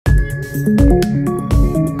What's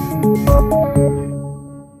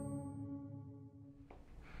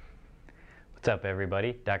up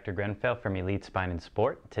everybody? Dr. Grenfell from Elite Spine and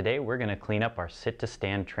Sport. Today we're going to clean up our sit to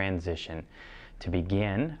stand transition. To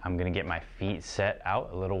begin, I'm going to get my feet set out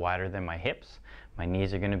a little wider than my hips. My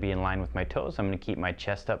knees are going to be in line with my toes. I'm going to keep my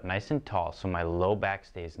chest up nice and tall so my low back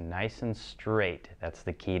stays nice and straight. That's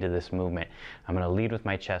the key to this movement. I'm going to lead with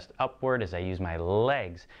my chest upward as I use my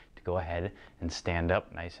legs to go ahead and stand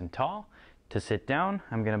up nice and tall. To sit down,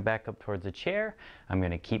 I'm going to back up towards the chair. I'm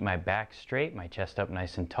going to keep my back straight, my chest up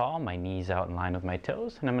nice and tall, my knees out in line with my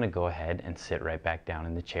toes, and I'm going to go ahead and sit right back down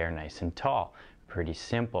in the chair nice and tall. Pretty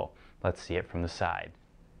simple. Let's see it from the side.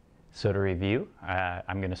 So to review,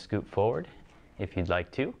 I'm going to scoot forward if you'd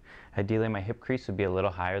like to. Ideally, my hip crease would be a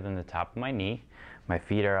little higher than the top of my knee. My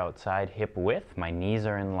feet are outside hip width. My knees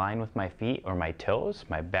are in line with my feet or my toes.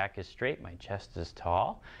 My back is straight. My chest is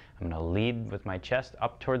tall. I'm going to lead with my chest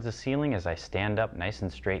up towards the ceiling as I stand up nice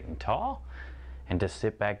and straight and tall. And to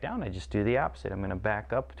sit back down, I just do the opposite. I'm going to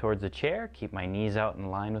back up towards the chair, keep my knees out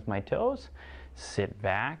in line with my toes, sit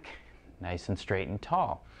back nice and straight and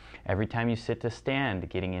tall. Every time you sit to stand,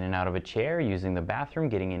 getting in and out of a chair, using the bathroom,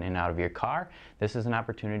 getting in and out of your car, this is an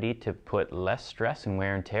opportunity to put less stress and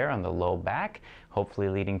wear and tear on the low back, hopefully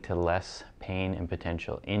leading to less pain and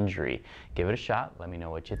potential injury. Give it a shot. Let me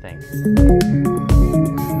know what you think.